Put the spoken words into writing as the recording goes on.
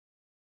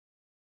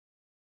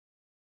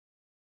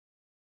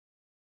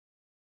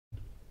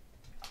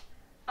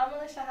I'm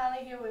Alicia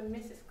Halley here with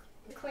Mrs.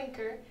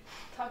 Klinker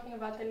talking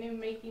about the new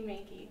Makey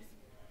Makeys.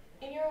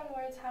 In your own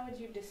words, how would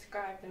you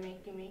describe the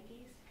Makey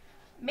Makeys?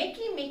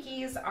 Makey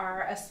Makeys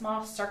are a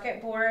small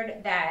circuit board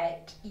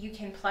that you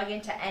can plug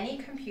into any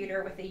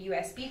computer with a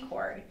USB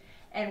cord.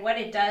 And what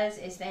it does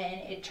is then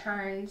it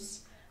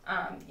turns,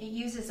 it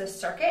uses a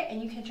circuit,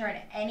 and you can turn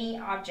any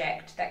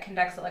object that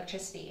conducts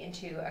electricity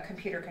into a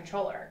computer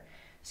controller.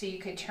 So you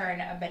could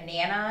turn a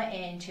banana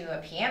into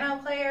a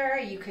piano player,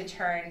 you could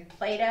turn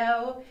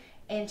Play-Doh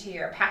into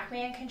your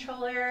Pac-Man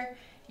controller,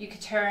 you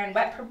could turn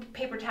wet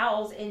paper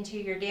towels into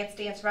your Dance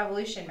Dance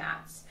Revolution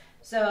mats.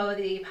 So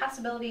the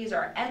possibilities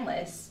are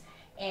endless,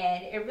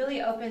 and it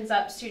really opens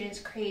up students'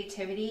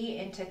 creativity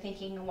into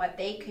thinking what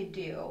they could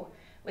do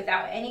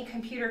without any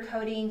computer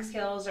coding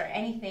skills or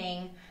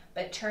anything,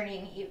 but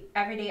turning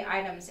everyday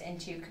items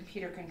into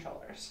computer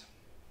controllers.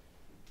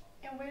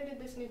 And where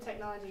did this new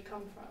technology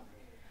come from?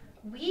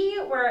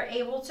 We were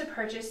able to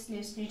purchase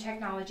this new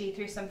technology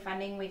through some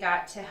funding we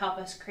got to help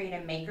us create a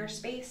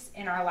makerspace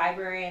in our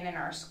library and in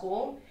our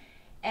school.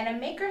 And a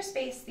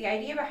makerspace, the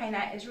idea behind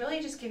that is really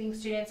just giving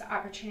students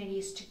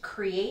opportunities to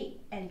create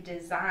and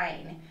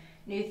design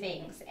new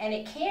things. And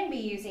it can be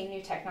using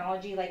new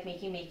technology like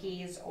Makey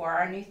Makeys or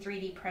our new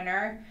 3D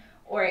printer,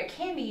 or it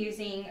can be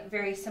using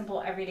very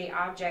simple everyday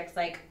objects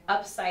like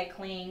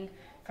upcycling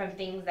from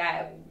things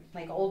that,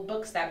 like old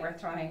books that we're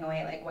throwing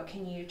away, like what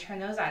can you turn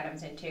those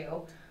items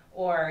into?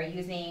 Or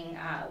using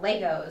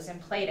Legos and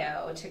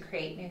Play-Doh to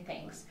create new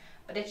things.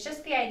 But it's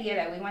just the idea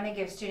that we want to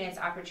give students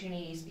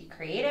opportunities to be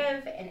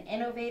creative and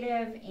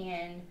innovative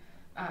and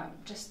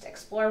just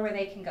explore where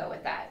they can go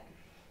with that.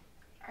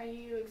 Are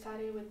you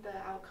excited with the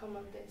outcome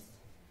of this?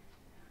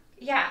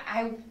 Yeah,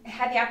 I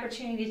had the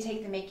opportunity to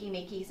take the Makey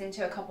Makeys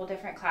into a couple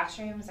different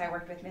classrooms. I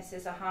worked with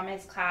Mrs.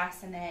 Ahmed's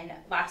class, and then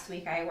last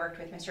week I worked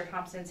with Mr.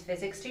 Thompson's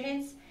physics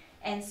students.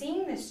 And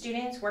seeing the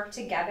students work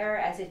together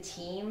as a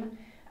team,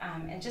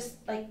 and just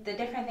like the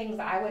different things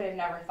I would have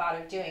never thought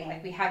of doing.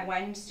 Like we had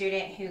one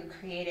student who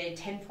created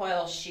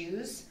tinfoil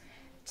shoes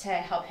to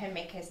help him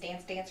make his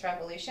Dance Dance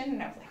Revolution,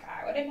 and I was like,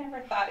 I would have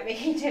never thought of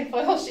making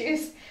tinfoil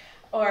shoes.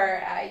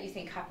 Or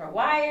using copper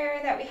wire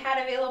that we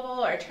had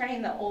available, or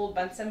turning the old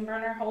Bunsen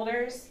burner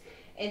holders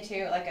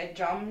into like a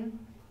drum,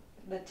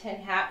 the tin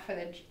hat for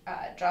the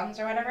drums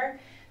or whatever.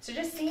 So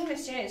just seeing the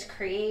students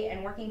create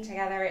and working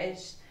together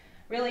is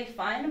really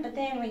fun, but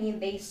then when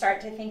they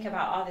start to think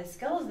about all the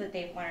skills that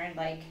they've learned,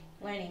 like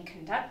learning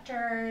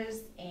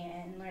conductors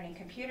and learning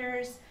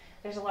computers,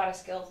 there's a lot of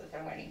skills that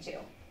they're learning too.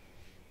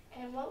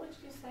 And what would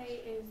you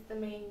say is the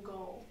main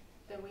goal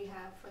that we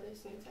have for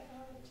this new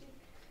technology?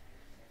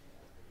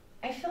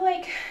 I feel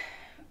like,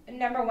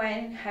 number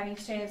one, having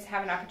students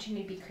have an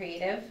opportunity to be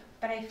creative,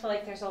 but I feel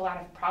like there's a lot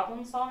of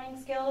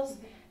problem-solving skills.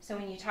 Mm-hmm. So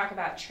when you talk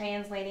about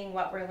translating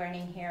what we're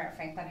learning here at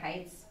Franklin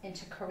Heights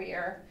into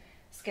career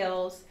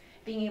skills,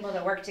 being able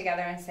to work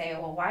together and say,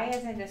 well, why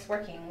isn't this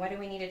working? What do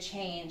we need to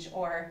change?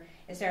 Or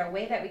is there a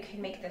way that we could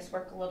make this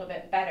work a little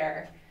bit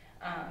better?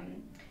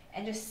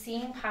 And just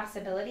seeing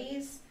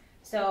possibilities.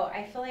 So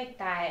I feel like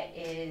that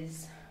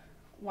is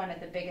one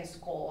of the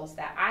biggest goals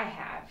that I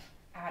have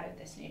out of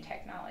this new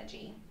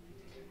technology.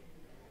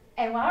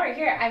 And while we're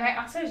here, I might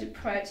also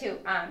promote too,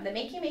 the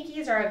Makey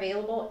Makeys are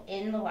available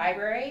in the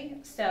library.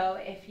 So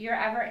if you're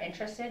ever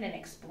interested in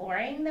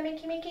exploring the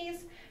Makey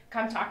Makeys,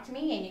 come talk to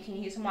me and you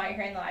can use them while you're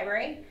here in the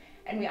library.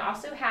 And we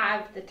also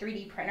have the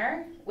 3D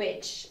printer,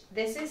 which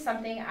this is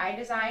something I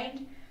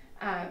designed,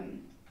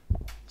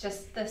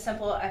 just the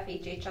simple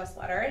FHHS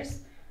letters.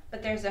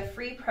 But there's a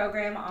free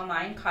program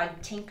online called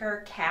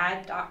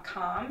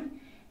tinkercad.com,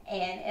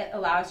 and it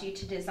allows you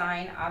to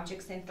design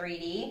objects in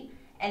 3D.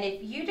 And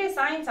if you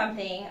design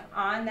something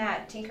on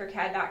that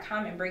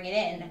tinkercad.com and bring it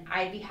in,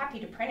 I'd be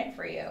happy to print it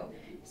for you.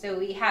 So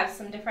we have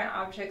some different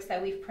objects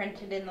that we've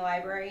printed in the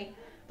library,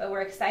 but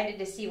we're excited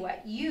to see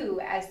what you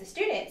as the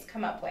students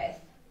come up with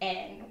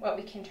and what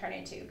we can turn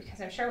into, because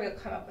I'm sure we'll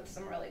come up with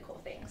some really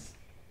cool things.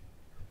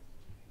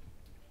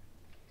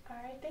 All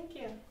right, thank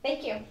you.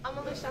 Thank you. I'm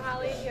Alicia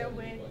Halley here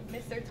with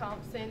Mr.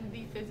 Thompson,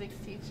 the physics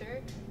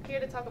teacher, here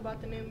to talk about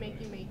the new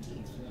Makey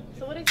Makeys.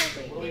 So what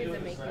exactly is a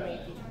Makey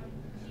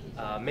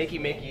Makey?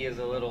 Makey Makey is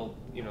a little,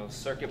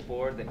 circuit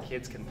board that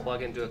kids can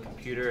plug into a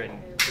computer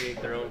and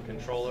create their own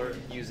controller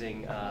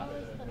using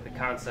the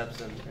concepts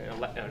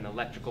and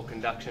electrical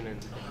conduction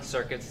and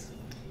circuits.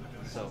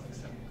 So,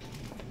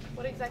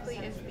 what exactly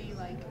is the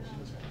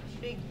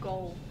big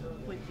goal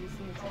with this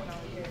new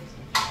technology?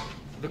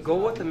 The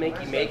goal with the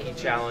Makey Makey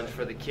challenge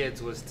for the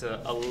kids was to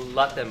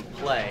let them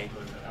play.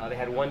 They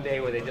had one day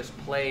where they just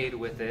played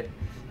with it,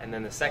 and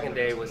then the second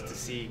day was to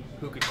see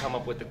who could come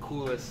up with the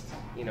coolest,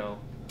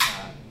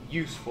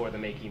 use for the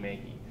Makey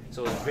Makey.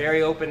 So it was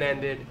very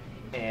open-ended,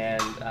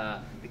 and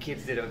the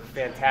kids did a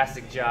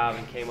fantastic job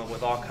and came up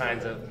with all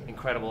kinds of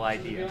incredible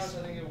ideas.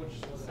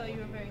 So you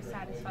were very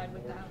satisfied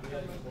with the outcome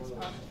of this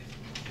project?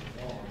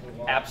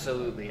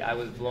 Absolutely. I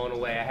was blown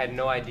away. I had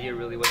no idea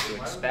really what to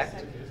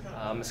expect.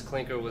 Ms.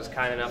 Klinker was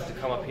kind enough to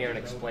come up here and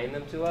explain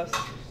them to us,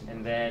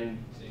 and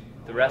then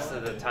the rest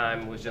of the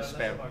time was just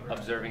spent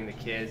observing the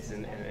kids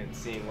and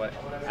seeing what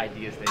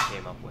ideas they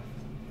came up with.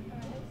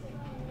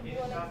 You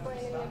want to explain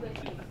any of the...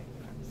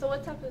 So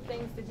what type of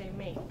things did they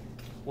make?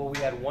 Well, we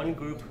had one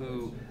group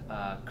who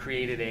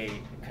created a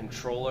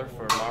controller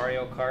for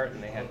Mario Kart,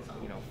 and they had,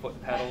 foot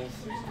pedals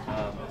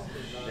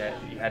that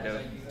you had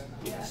to,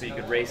 so you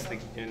could race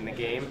in the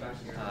game.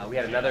 We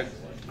had another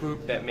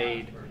group that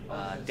made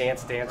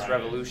Dance Dance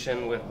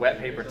Revolution with wet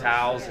paper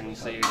towels, and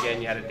so you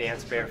had to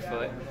dance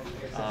barefoot.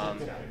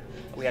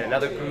 We had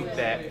another group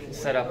that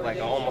set up like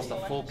almost a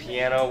full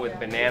piano with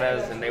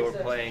bananas, and they were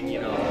playing,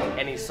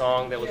 any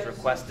song that was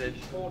requested.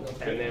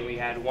 And then we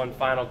had one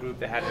final group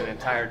that had an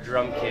entire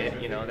drum kit.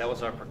 That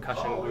was our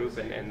percussion group,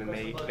 and then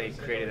they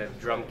created a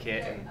drum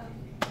kit and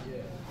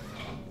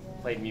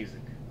played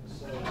music.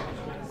 So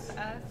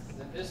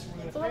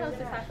what else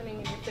is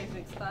happening in your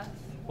physics class?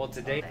 Well,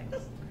 today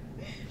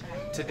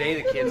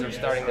the kids are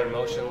starting their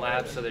motion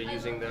lab, so they're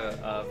using the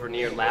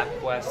Vernier Lab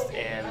Quest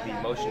and the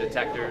motion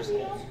detectors,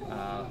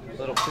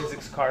 little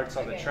physics carts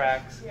on the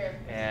tracks,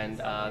 and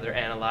they're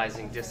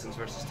analyzing distance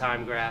versus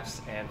time graphs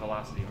and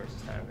velocity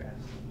versus time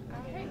graphs.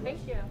 All right,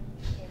 thank you.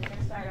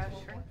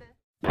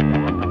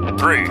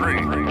 3, 2,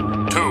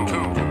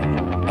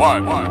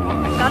 1.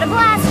 Got a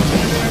blast!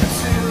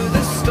 To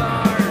the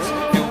stars,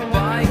 you'll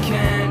buy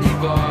candy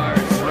bars.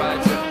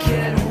 Rides a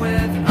kid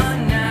with a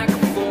knack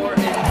for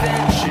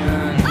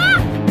invention.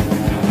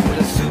 With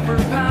a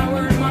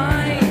superpowered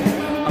mind,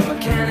 a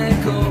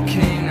mechanical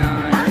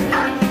canine.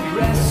 He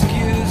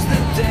rescues the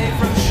day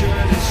from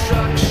sure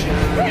destruction.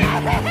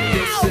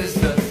 This is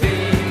the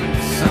theme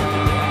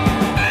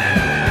song.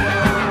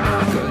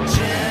 Go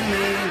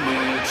Jimmy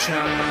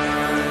Neutron.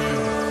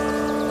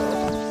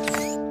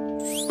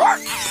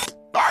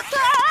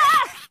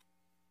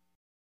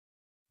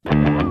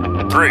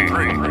 3, 2,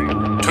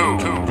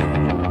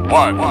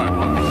 1.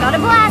 Got a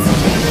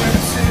blast!